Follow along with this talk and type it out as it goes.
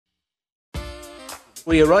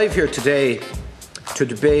We arrive here today to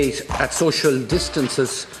debate at social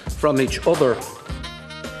distances from each other.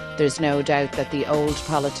 There's no doubt that the old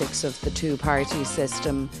politics of the two-party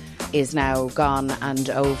system is now gone and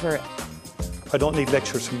over. I don't need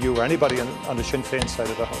lectures from you or anybody on the Sinn Féin side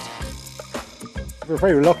of the House. We're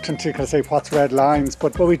very reluctant to kind of say what's red lines,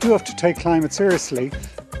 but we do have to take climate seriously.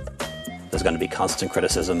 There's going to be constant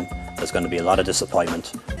criticism, there's going to be a lot of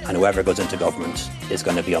disappointment, and whoever goes into government is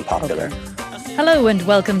going to be unpopular. Hello and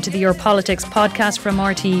welcome to the Your Politics podcast from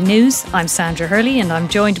RTE News. I'm Sandra Hurley and I'm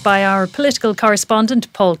joined by our political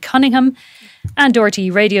correspondent Paul Cunningham and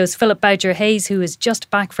RTE Radio's Boucher-Hayes, who is just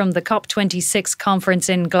back from the COP26 conference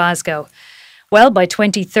in Glasgow. Well, by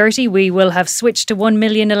 2030 we will have switched to 1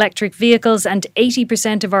 million electric vehicles and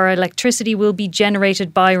 80% of our electricity will be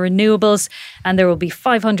generated by renewables, and there will be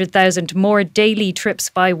 500,000 more daily trips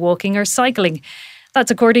by walking or cycling. That's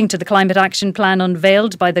according to the climate action plan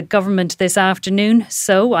unveiled by the government this afternoon.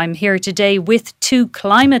 So I'm here today with two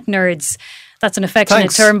climate nerds. That's an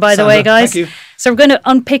affectionate term, by the way, guys. Thank you. So we're going to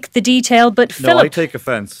unpick the detail. But Philip, no, I take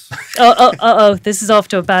offence. This is off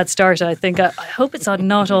to a bad start, I think. I hope it's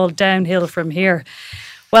not all downhill from here.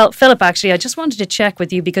 Well, Philip, actually, I just wanted to check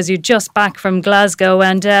with you because you're just back from Glasgow,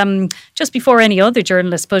 and just before any other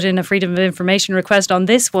journalist put in a Freedom of Information request on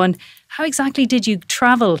this one, how exactly did you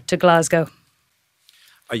travel to Glasgow?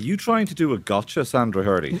 Are you trying to do a gotcha, Sandra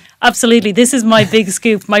Hurley? Absolutely. This is my big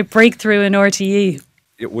scoop, my breakthrough in RTE.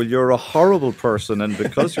 Well, you're a horrible person, and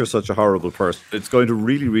because you're such a horrible person, it's going to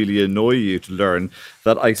really, really annoy you to learn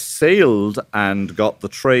that I sailed and got the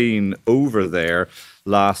train over there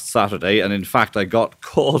last Saturday, and in fact I got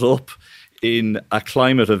caught up in a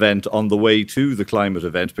climate event on the way to the climate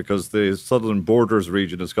event because the southern borders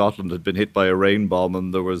region of Scotland had been hit by a rain bomb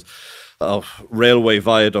and there was railway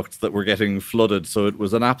viaducts that were getting flooded, so it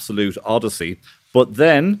was an absolute odyssey. But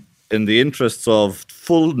then, in the interests of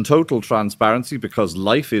full and total transparency, because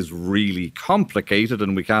life is really complicated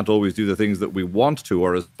and we can't always do the things that we want to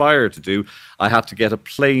or aspire to do, I had to get a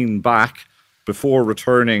plane back before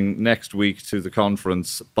returning next week to the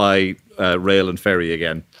conference by rail and ferry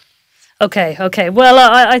again. Okay. Well,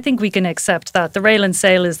 I think we can accept that. The rail and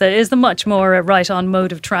sail is the much more right-on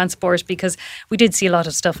mode of transport, because we did see a lot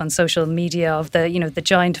of stuff on social media of the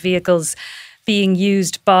giant vehicles being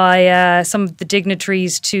used by some of the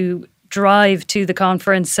dignitaries to drive to the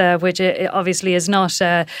conference, which obviously is not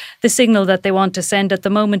the signal that they want to send at the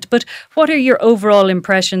moment. But what are your overall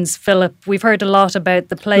impressions, Philip? We've heard a lot about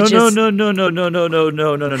the pledges. No.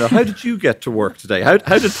 How did you get to work today? How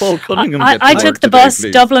did Paul Cunningham get to work I took the today, bus,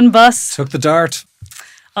 please? Dublin bus. Took the Dart.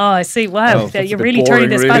 Oh, I see. Wow. Oh, You're a bit really boring, turning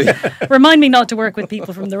this really. back. Remind me not to work with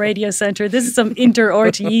people from the radio centre. This is some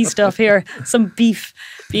inter-RTE stuff here, some beef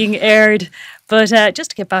being aired. But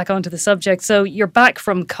just to get back onto the subject, so you're back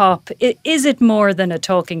from COP. Is it more than a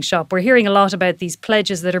talking shop? We're hearing a lot about these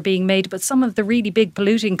pledges that are being made, but some of the really big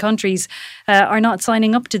polluting countries are not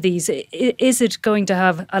signing up to these. Is it going to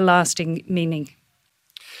have a lasting meaning?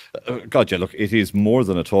 Look, it is more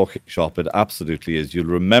than a talking shop. It absolutely is. You'll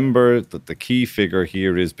remember that the key figure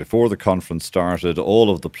here is before the conference started, all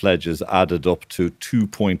of the pledges added up to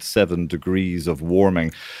 2.7 degrees of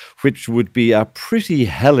warming, which would be a pretty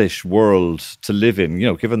hellish world to live in,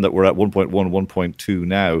 given that we're at 1.1, 1.2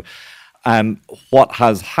 now. And what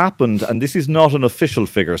has happened, and this is not an official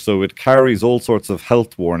figure, so it carries all sorts of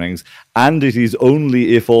health warnings, and it is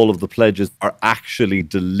only if all of the pledges are actually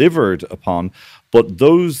delivered upon, but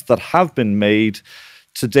those that have been made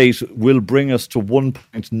to date will bring us to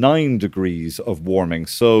 1.9 degrees of warming.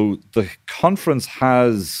 So the conference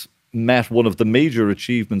has met one of the major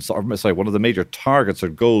one of the major targets or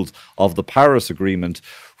goals of the Paris Agreement,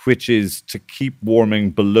 which is to keep warming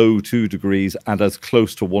below 2 degrees and as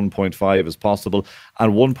close to 1.5 as possible.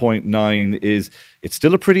 And 1.9 it's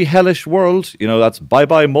still a pretty hellish world. That's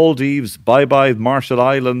bye-bye Maldives, bye-bye Marshall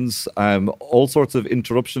Islands, all sorts of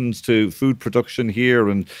interruptions to food production here,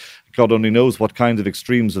 and God only knows what kinds of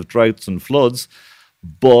extremes of droughts and floods.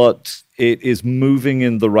 But it is moving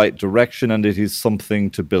in the right direction and it is something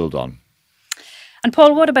to build on. And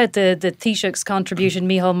Paul, what about the Taoiseach's contribution?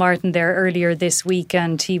 Micheál Martin there earlier this week,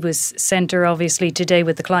 and he was centre obviously today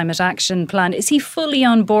with the climate action plan. Is he fully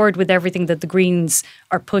on board with everything that the Greens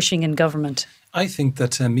are pushing in government? I think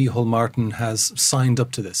that Micheál Martin has signed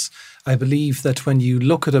up to this. I believe that when you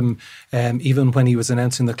look at him, even when he was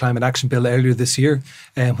announcing the climate action bill earlier this year,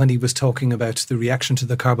 when he was talking about the reaction to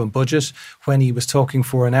the carbon budget, when he was talking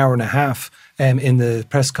for an hour and a half in the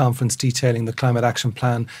press conference detailing the climate action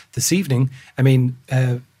plan this evening, Eamon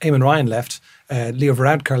Ryan left. Leo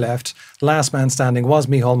Varadkar left. Last man standing was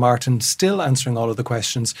Micheál Martin, still answering all of the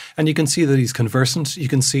questions. And you can see that he's conversant. You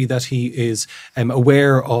can see that he is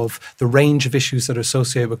aware of the range of issues that are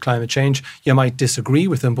associated with climate change. You might disagree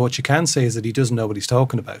with him, but what you can say is that he doesn't know what he's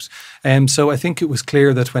talking about. So I think it was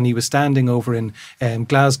clear that when he was standing over in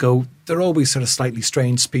Glasgow, they're always sort of slightly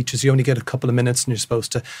strange speeches. You only get a couple of minutes and you're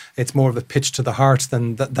supposed to, it's more of a pitch to the heart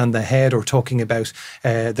than the head, or talking about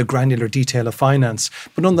the granular detail of finance.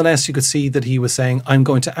 But nonetheless, you could see that he was saying, I'm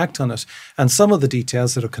going to act on it. And some of the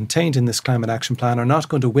details that are contained in this climate action plan are not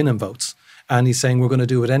going to win him votes. And he's saying we're going to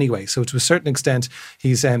do it anyway. So to a certain extent,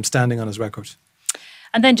 he's standing on his record.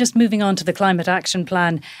 And then just moving on to the climate action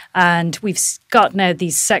plan, and we've got now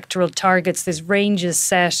these sectoral targets, there's ranges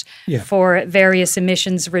set for various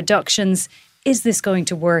emissions reductions. Is this going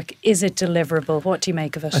to work? Is it deliverable? What do you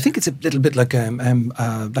make of it? I think it's a little bit like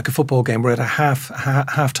a football game. We're at a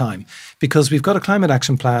half time, because we've got a climate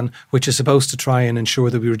action plan which is supposed to try and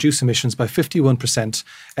ensure that we reduce emissions by 51%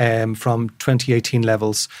 from 2018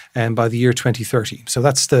 levels by the year 2030. So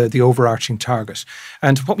that's the overarching target.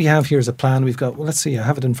 And what we have here is a plan. We've got, well, let's see, I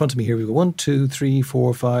have it in front of me here. We've got 1, 2, 3,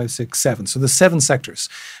 4, 5, 6, 7. So there's 7 sectors.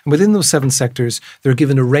 And within those 7 sectors, they're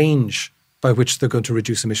given a range by which they're going to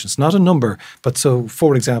reduce emissions. Not a number, but so,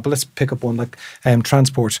 for example, let's pick up one like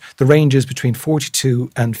transport. The range is between 42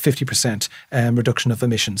 and 50% reduction of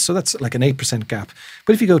emissions. So that's like an 8% gap.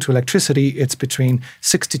 But if you go to electricity, it's between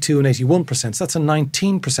 62 and 81%. So that's a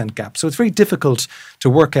 19% gap. So it's very difficult to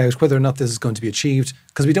work out whether or not this is going to be achieved,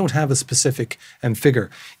 because we don't have a specific figure.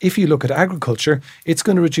 If you look at agriculture, it's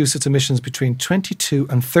going to reduce its emissions between 22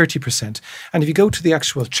 and 30%. And if you go to the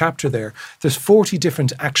actual chapter there's 40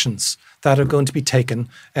 different actions that are going to be taken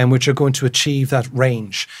and which are going to achieve that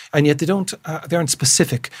range. And yet they aren't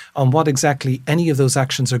specific on what exactly any of those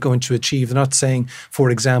actions are going to achieve. They're not saying,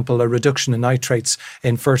 for example, a reduction in nitrates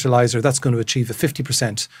in fertiliser, that's going to achieve a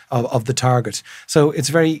 50% of the target. So it's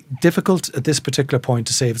very difficult at this particular point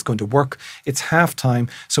to say if it's going to work. It's half time.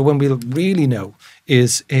 So when we'll really know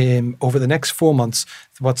is over the next 4 months,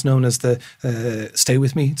 what's known as the, stay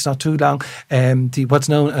with me, it's not too long, what's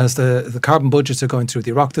known as the carbon budgets are going through.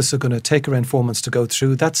 The Oireachtas are going to take around 4 months to go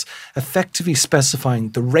through. That's effectively specifying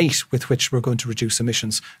the rate with which we're going to reduce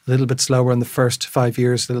emissions. A little bit slower in the first 5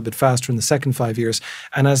 years, a little bit faster in the second 5 years.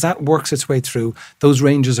 And as that works its way through, those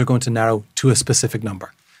ranges are going to narrow to a specific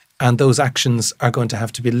number. And those actions are going to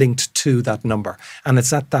have to be linked to that number. And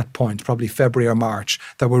it's at that point, probably February or March,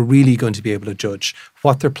 that we're really going to be able to judge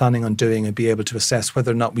what they're planning on doing and be able to assess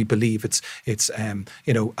whether or not we believe it's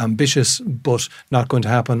ambitious but not going to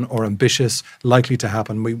happen, or ambitious, likely to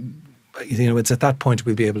happen. It's at that point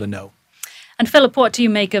we'll be able to know. And Philip, what do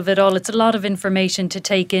you make of it all? It's a lot of information to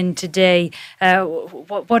take in today.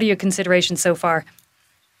 What are your considerations so far?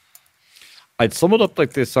 I'd sum it up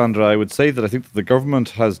like this, Sandra. I would say that I think that the government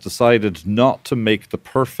has decided not to make the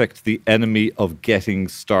perfect the enemy of getting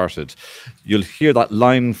started. You'll hear that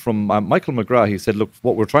line from Michael McGrath. He said, look,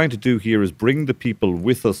 what we're trying to do here is bring the people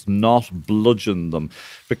with us, not bludgeon them.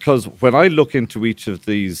 Because when I look into each of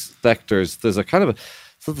these sectors, there's a kind of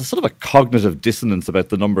a cognitive dissonance about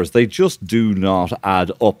the numbers. They just do not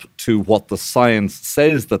add up to what the science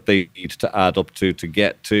says that they need to add up to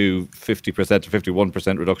get to 50% to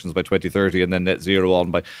 51% reductions by 2030 and then net zero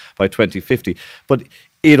on by 2050. But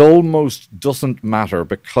it almost doesn't matter,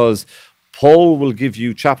 because Paul will give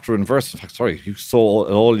you chapter and verse. In fact, you saw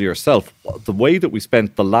it all yourself. The way that we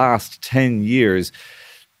spent the last 10 years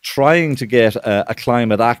trying to get a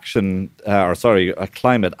climate act, and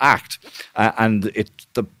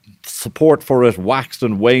the support for it waxed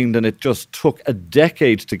and waned, and it just took a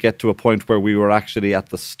decade to get to a point where we were actually at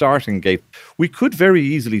the starting gate. We could very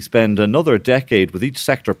easily spend another decade with each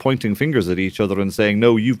sector pointing fingers at each other and saying,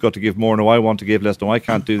 no, you've got to give more, no, I want to give less, no, I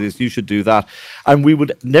can't do this, you should do that, and we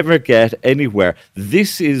would never get anywhere.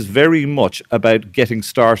 This is very much about getting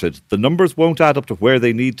started. The numbers won't add up to where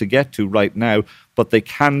they need to get to right now, but they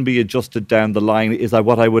can be adjusted down the line, is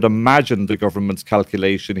what I would imagine the government's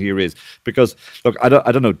calculation here is. Because, look, I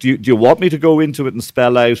don't know, do you want me to go into it and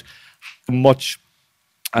spell out how much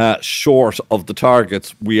short of the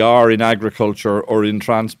targets we are in agriculture or in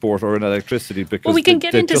transport or in electricity? Because we can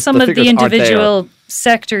get into some of the individual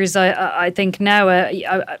sectors, I think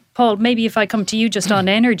now. Paul, maybe if I come to you just on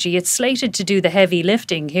energy, it's slated to do the heavy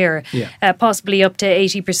lifting here, possibly up to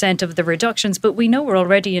 80% of the reductions, but we know we're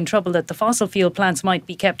already in trouble that the fossil fuel plants might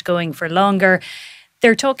be kept going for longer.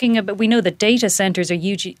 They're talking about, we know that data centres are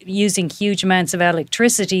using huge amounts of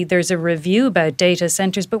electricity. There's a review about data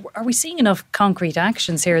centres, but are we seeing enough concrete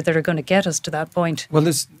actions here that are going to get us to that point? Well,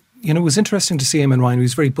 it was interesting to see Eamon Ryan. He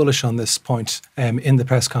was very bullish on this point in the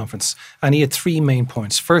press conference. And he had three main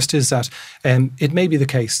points. First is that it may be the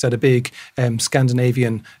case that a big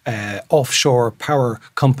Scandinavian offshore power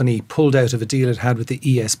company pulled out of a deal it had with the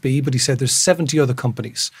ESB, but he said there's 70 other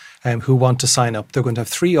companies who want to sign up. They're going to have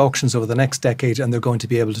 3 auctions over the next decade and they're going to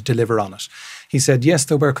be able to deliver on it. He said, yes,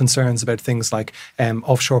 there were concerns about things like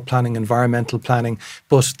offshore planning, environmental planning,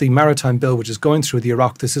 but the maritime bill, which is going through the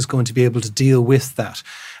Iraq, this is going to be able to deal with that.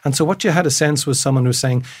 And so what you had a sense was someone who was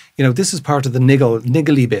saying, this is part of the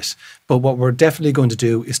niggly bit, but what we're definitely going to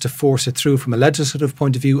do is to force it through from a legislative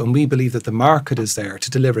point of view, and we believe that the market is there to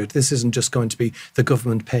deliver it. This isn't just going to be the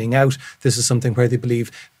government paying out. This is something where they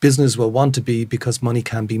believe business will want to be because money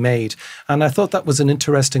can be made. And I thought that was an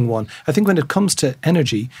interesting one. I think when it comes to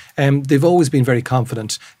energy, they've always been very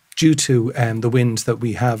confident due to the wind that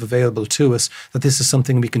we have available to us, that this is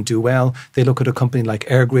something we can do well. They look at a company like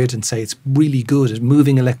EirGrid and say it's really good at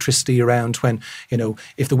moving electricity around when,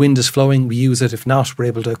 if the wind is flowing, we use it. If not, we're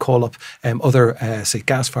able to call up other, say,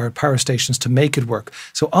 gas-fired power stations to make it work.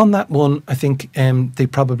 So on that one, I think they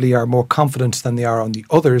probably are more confident than they are on the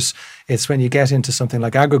others. It's when you get into something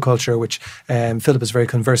like agriculture, which Philip is very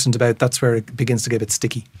conversant about, that's where it begins to get a bit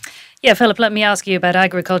sticky. Yeah, Philip, let me ask you about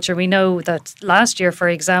agriculture. We know that last year, for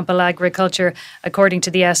example, agriculture, according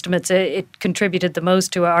to the estimates, it contributed the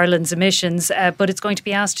most to Ireland's emissions, but it's going to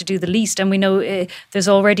be asked to do the least. And we know it's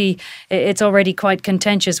already quite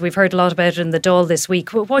contentious. We've heard a lot about it in the Dáil this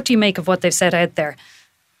week. What do you make of what they've set out there?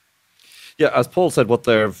 Yeah, as Paul said, what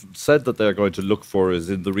they've said that they're going to look for is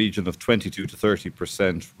in the region of 22 to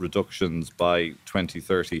 30% reductions by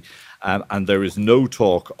 2030. And there is no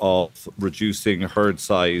talk of reducing herd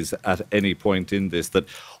size at any point in this, that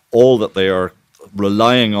all that they are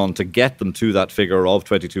relying on to get them to that figure of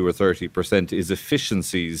 22 or 30% is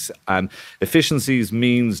efficiencies. And efficiencies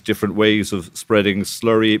means different ways of spreading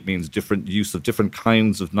slurry. It means different use of different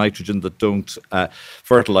kinds of nitrogen that don't,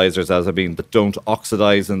 fertilizers that don't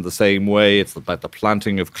oxidize in the same way. It's about the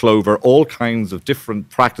planting of clover, all kinds of different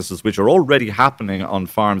practices which are already happening on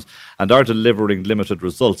farms and are delivering limited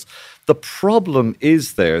results. The problem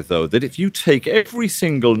is there, though, that if you take every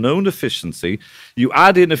single known efficiency, you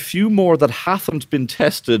add in a few more that haven't been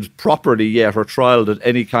tested properly yet or trialled at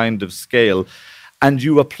any kind of scale, and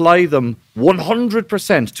you apply them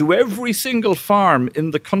 100% to every single farm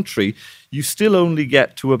in the country, you still only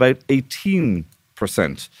get to about 18%.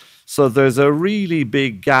 So there's a really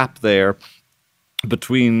big gap there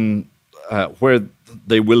between where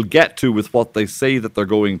they will get to with what they say that they're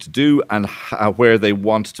going to do and where they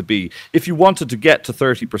want to be. If you wanted to get to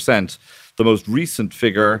 30%, the most recent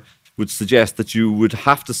figure would suggest that you would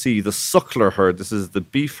have to see the suckler herd, this is the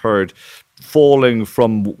beef herd, falling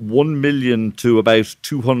from 1 million to about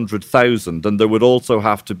 200,000. And there would also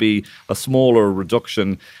have to be a smaller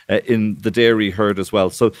reduction in the dairy herd as well.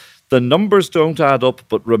 So the numbers don't add up,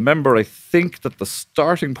 but remember, I think that the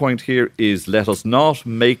starting point here is let us not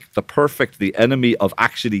make the perfect the enemy of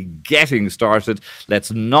actually getting started.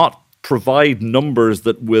 Let's not provide numbers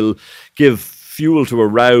that will give fuel to a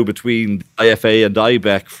row between IFA and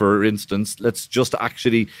IBEC, for instance. Let's just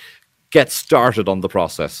actually get started on the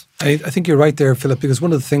process. I think you're right there, Philip, because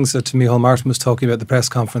one of the things that Micheál Martin was talking about at the press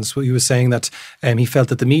conference, he was saying that he felt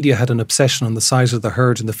that the media had an obsession on the size of the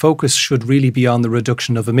herd and the focus should really be on the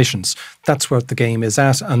reduction of emissions. That's what the game is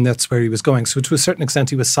at, and that's where he was going. So to a certain extent,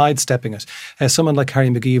 he was sidestepping it. Someone like Harry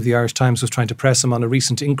McGee of the Irish Times was trying to press him on a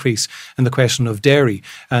recent increase in the question of dairy,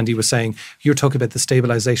 and he was saying, you're talking about the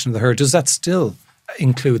stabilisation of the herd. Does that still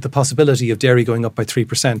include the possibility of dairy going up by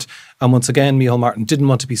 3%? And once again, Micheál Martin didn't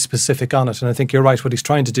want to be specific on it. And I think you're right. What he's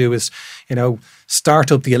trying to do is, start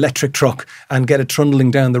up the electric truck and get it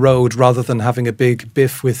trundling down the road rather than having a big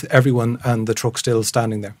biff with everyone and the truck still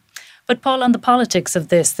standing there. But Paul, on the politics of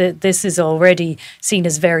this is already seen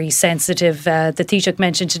as very sensitive. The Taoiseach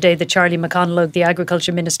mentioned today that Charlie McConalogue, the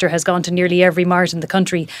Agriculture Minister, has gone to nearly every mart in the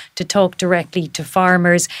country to talk directly to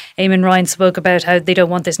farmers. Eamon Ryan spoke about how they don't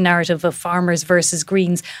want this narrative of farmers versus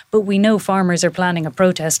Greens, but we know farmers are planning a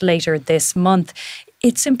protest later this month.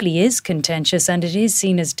 It simply is contentious and it is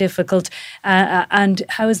seen as difficult. And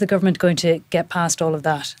how is the government going to get past all of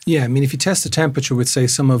that? Yeah, I mean, if you test the temperature with, say,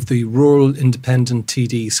 some of the rural independent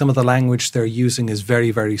TD, some of the language they're using is very,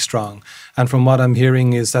 very strong. And from what I'm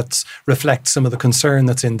hearing is that reflects some of the concern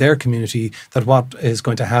that's in their community, that what is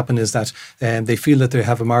going to happen is that they feel that they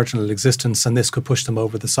have a marginal existence and this could push them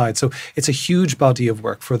over the side. So it's a huge body of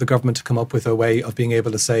work for the government to come up with a way of being able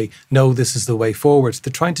to say, no, this is the way forward.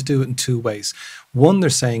 They're trying to do it in two ways. One One they're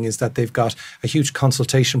saying is that they've got a huge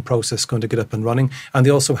consultation process going to get up and running, and they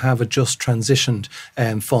also have a just transition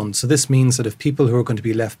fund. So this means that if people who are going to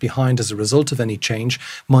be left behind as a result of any change,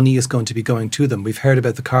 money is going to be going to them. We've heard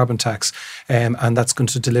about the carbon tax, and that's going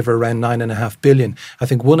to deliver around 9.5 billion. I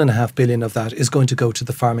think 1.5 billion of that is going to go to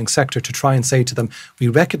the farming sector to try and say to them, we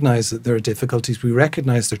recognise that there are difficulties, we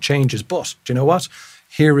recognise there are changes, but do you know what?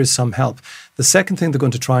 Here is some help. The second thing they're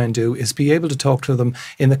going to try and do is be able to talk to them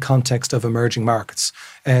in the context of emerging markets.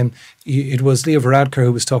 It was Leo Varadkar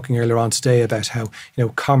who was talking earlier on today about how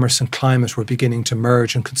commerce and climate were beginning to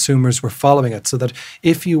merge and consumers were following it, so that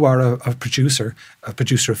if you are a producer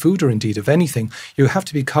of food or indeed of anything, you have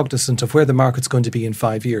to be cognizant of where the market's going to be in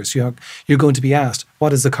 5 years. You're going to be asked,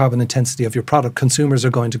 what is the carbon intensity of your product? Consumers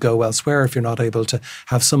are going to go elsewhere if you're not able to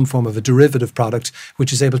have some form of a derivative product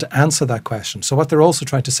which is able to answer that question. So what they're also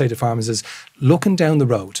trying to say to farmers is, looking down the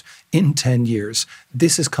road, in 10 years,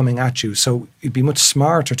 this is coming at you. So it'd be much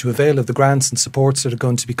smarter to avail of the grants and supports that are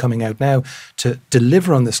going to be coming out now to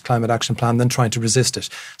deliver on this climate action plan than trying to resist it.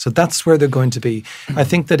 So that's where they're going to be. I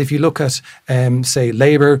think that if you look at, say,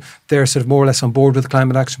 Labour, they're sort of more or less on board with the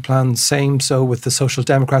climate action plan. Same so with the Social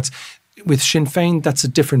Democrats. With Sinn Féin, that's a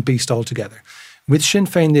different beast altogether. With Sinn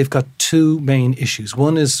Féin, they've got two main issues.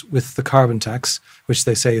 One is with the carbon tax, which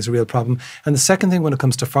they say is a real problem. And the second thing, when it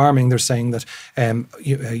comes to farming, they're saying that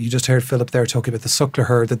you just heard Philip there talking about the suckler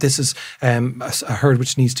herd, that this is a herd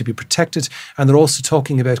which needs to be protected. And they're also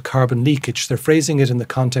talking about carbon leakage. They're phrasing it in the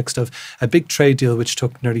context of a big trade deal which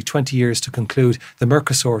took nearly 20 years to conclude, the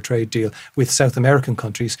Mercosur trade deal with South American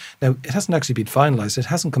countries. Now, it hasn't actually been finalised. It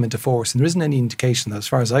hasn't come into force. And there isn't any indication that, as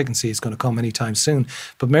far as I can see, it's going to come anytime soon.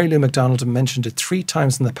 But Mary Lou McDonald mentioned it 3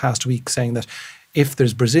 times in the past week, saying that if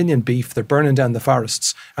there's Brazilian beef, they're burning down the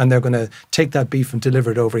forests and they're going to take that beef and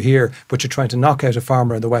deliver it over here, but you're trying to knock out a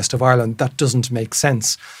farmer in the west of Ireland. That doesn't make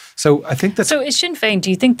sense. So I think that... So is Sinn Féin, do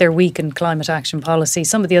you think they're weak in climate action policy?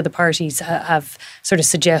 Some of the other parties have sort of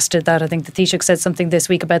suggested that. I think the Taoiseach said something this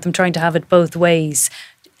week about them trying to have it both ways.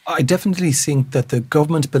 I definitely think that the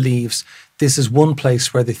government believes this is one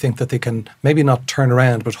place where they think that they can maybe not turn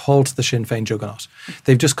around but halt the Sinn Féin juggernaut.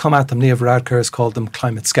 They've just come at them. Leo Varadkar has called them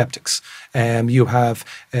climate sceptics. You have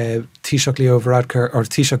Taoiseach Leo Varadkar, or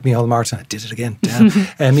Taoiseach Micheál Martin, I did it again,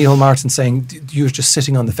 Micheál Martin saying, you're just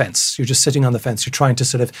sitting on the fence. You're just sitting on the fence. You're trying to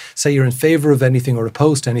sort of say you're in favour of anything or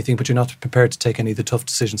opposed to anything, but you're not prepared to take any of the tough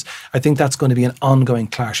decisions. I think that's going to be an ongoing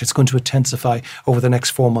clash. It's going to intensify over the next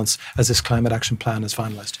 4 months as this climate action plan is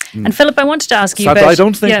finalised. And Philip, I wanted to ask you Sandra, about... I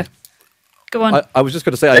don't think... Yeah. Go on. I was just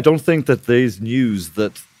going to say, I don't think that there's news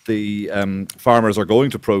that the farmers are going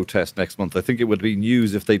to protest next month. I think it would be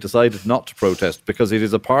news if they decided not to protest, because it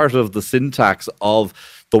is a part of the syntax of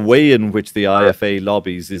the way in which the IFA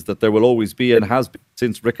lobbies is that there will always be, and has been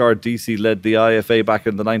since Ricard Deasy led the IFA back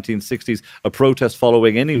in the 1960s, a protest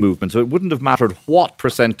following any movement. So it wouldn't have mattered what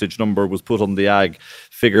percentage number was put on the ag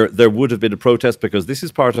figure, there would have been a protest, because this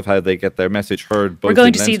is part of how they get their message heard. Both We're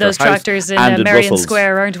going to in see Leinster those House tractors in and Merrion Brussels.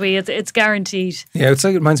 Square, aren't we? It's guaranteed. Yeah, it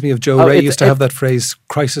reminds me of Joe Ray used to have that phrase,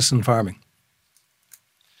 crisis in farming.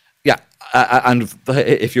 Yeah, and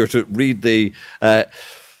if you're to read the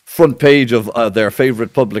front page of their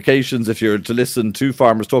favourite publications, if you're to listen to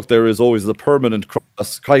farmers talk, there is always the permanent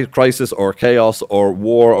crisis or chaos or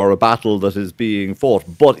war or a battle that is being fought.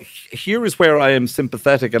 But here is where I am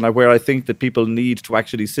sympathetic, and where I think that people need to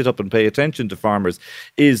actually sit up and pay attention to farmers,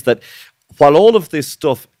 is that while all of this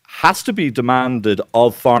stuff has to be demanded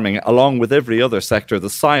of farming, along with every other sector, the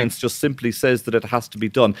science just simply says that it has to be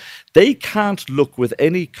done. They can't look with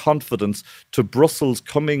any confidence to Brussels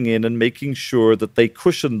coming in and making sure that they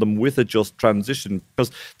cushion them with a just transition,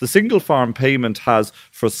 because the single farm payment has,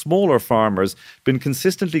 for smaller farmers, been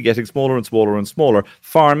consistently getting smaller and smaller and smaller.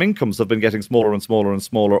 Farm incomes have been getting smaller and smaller and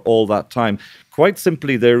smaller all that time. Quite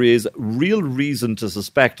simply, there is real reason to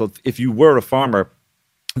suspect that if you were a farmer,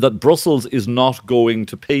 that Brussels is not going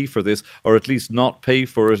to pay for this, or at least not pay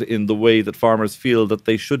for it in the way that farmers feel that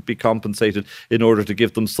they should be compensated, in order to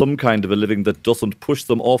give them some kind of a living that doesn't push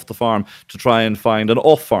them off the farm to try and find an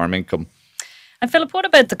off-farm income. And Philip, what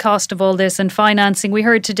about the cost of all this and financing? We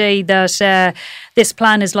heard today that this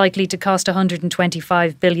plan is likely to cost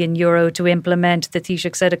 €125 billion to implement. The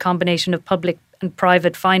Taoiseach said a combination of public and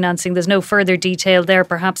private financing. There's no further detail there.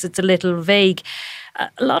 Perhaps it's a little vague.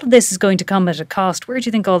 A lot of this is going to come at a cost. Where do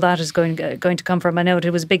you think all that is going to come from? I know it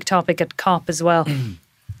was a big topic at COP as well.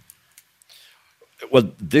 Well,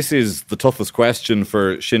 this is the toughest question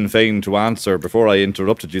for Sinn Féin to answer. Before I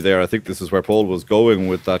interrupted you there, I think this is where Paul was going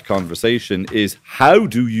with that conversation, is how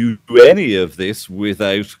do you do any of this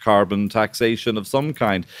without carbon taxation of some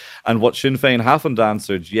kind? And what Sinn Féin haven't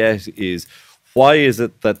answered yet is, Why is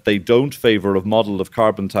it that they don't favour a model of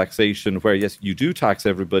carbon taxation where, yes, you do tax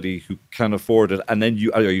everybody who can afford it, and then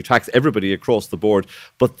you tax everybody across the board,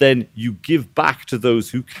 but then you give back to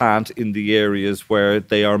those who can't in the areas where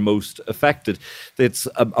they are most affected? It's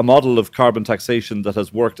a model of carbon taxation that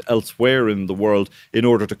has worked elsewhere in the world in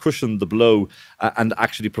order to cushion the blow and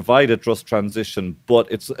actually provide a just transition, but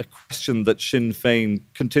it's a question that Sinn Féin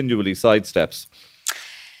continually sidesteps.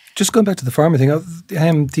 Just going back to the farmer thing,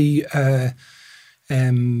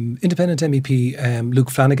 Independent MEP Luke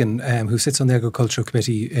Flanagan, who sits on the Agricultural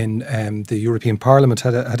Committee in the European Parliament,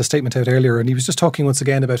 had a statement out earlier, and he was just talking once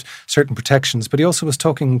again about certain protections, but he also was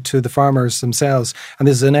talking to the farmers themselves, and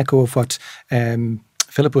this is an echo of what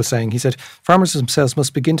Philip was saying. He said, farmers themselves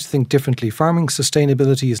must begin to think differently. Farming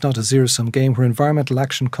sustainability is not a zero-sum game where environmental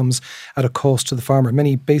action comes at a cost to the farmer.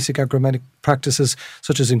 Many basic agronomic practices,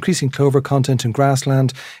 such as increasing clover content in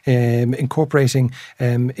grassland, incorporating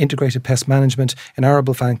integrated pest management in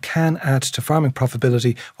arable land, can add to farming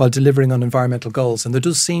profitability while delivering on environmental goals. And there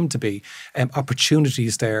does seem to be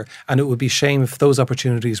opportunities there, and it would be a shame if those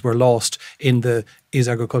opportunities were lost in the is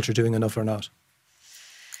agriculture doing enough or not.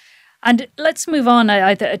 And let's move on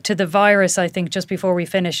to the virus, I think, just before we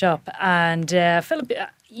finish up. And Philip,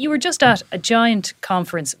 you were just at a giant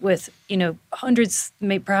conference with, hundreds,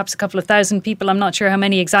 maybe perhaps a couple of thousand people. I'm not sure how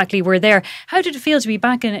many exactly were there. How did it feel to be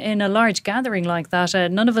back in a large gathering like that?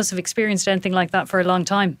 None of us have experienced anything like that for a long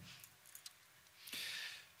time.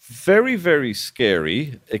 Very, very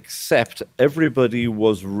scary, except everybody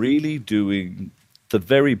was really doing the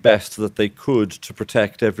very best that they could to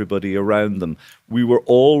protect everybody around them. We were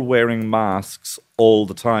all wearing masks all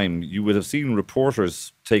the time. You would have seen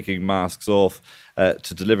reporters taking masks off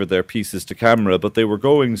to deliver their pieces to camera, but they were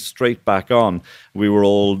going straight back on. We were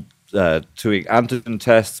all doing antigen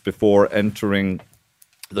tests before entering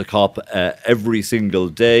the COP every single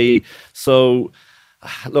day. So,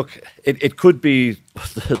 look, it could be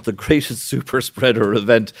the greatest super spreader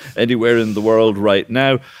event anywhere in the world right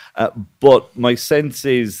now. But my sense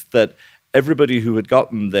is that everybody who had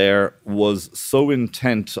gotten there was so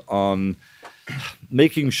intent on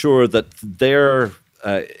making sure that their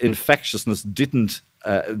infectiousness didn't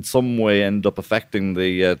in some way end up affecting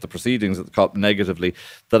the proceedings at the COP negatively,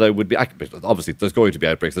 that I would be, obviously there's going to be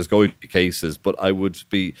outbreaks, there's going to be cases, but I would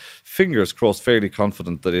be, fingers crossed, fairly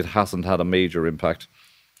confident that it hasn't had a major impact.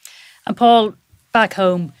 And Paul, back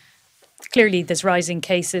home, clearly there's rising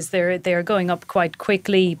cases. They're going up quite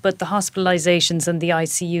quickly, but the hospitalisations and the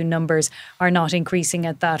ICU numbers are not increasing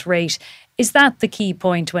at that rate. Is that the key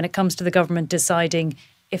point when it comes to the government deciding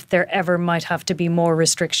if there ever might have to be more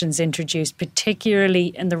restrictions introduced,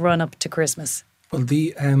 particularly in the run-up to Christmas? Well,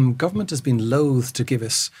 the government has been loath to give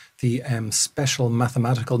us the special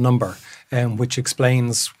mathematical number, which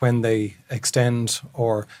explains when they extend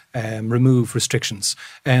or remove restrictions.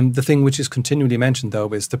 The thing which is continually mentioned, though,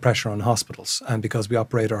 is the pressure on hospitals. And because we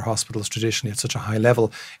operate our hospitals traditionally at such a high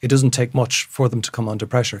level, it doesn't take much for them to come under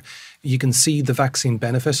pressure. You can see the vaccine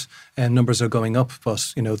benefit, numbers are going up,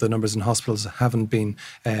 but the numbers in hospitals haven't been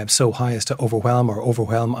so high as to overwhelm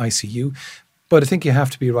ICU. But I think you have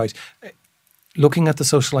to be right. Looking at the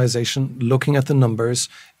socialisation, looking at the numbers,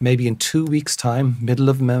 maybe in 2 weeks' time, middle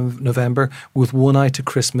of November, with one eye to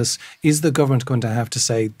Christmas, is the government going to have to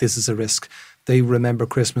say this is a risk? They remember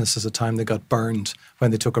Christmas as a time they got burned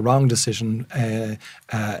when they took a wrong decision, as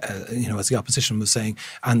the opposition was saying.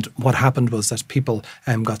 And what happened was that people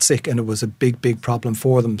got sick, and it was a big, big problem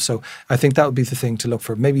for them. So I think that would be the thing to look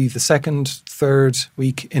for. Maybe the second, third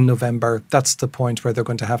week in November, that's the point where they're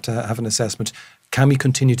going to have an assessment. Can we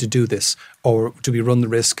continue to do this, or do we run the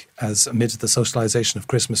risk as amid the socialisation of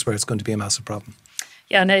Christmas where it's going to be a massive problem?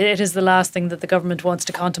 Yeah, and it is the last thing that the government wants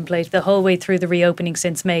to contemplate. The whole way through the reopening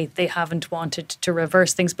since May, they haven't wanted to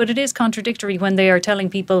reverse things. But it is contradictory when they are telling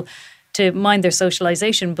people to mind their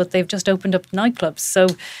socialisation, but they've just opened up nightclubs. So,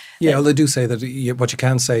 yeah, well, they do say that what you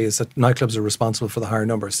can say is that nightclubs are responsible for the higher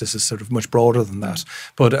numbers. This is sort of much broader than that.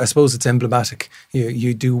 But I suppose it's emblematic.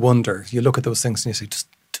 You do wonder. You look at those things and you say, just,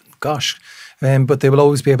 gosh. But they will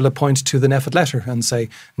always be able to point to the NPHET letter and say,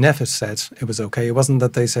 NPHET said it was okay. It wasn't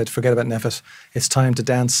that they said, forget about NPHET, it's time to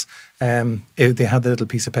dance. They had the little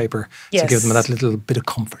piece of paper to give them that little bit of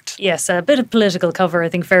comfort. Yes, a bit of political cover, I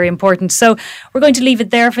think, very important. So we're going to leave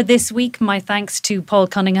it there for this week. My thanks to Paul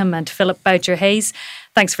Cunningham and Philip Boucher-Hayes.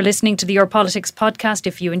 Thanks for listening to the Your Politics podcast.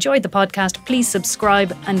 If you enjoyed the podcast, please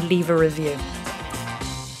subscribe and leave a review.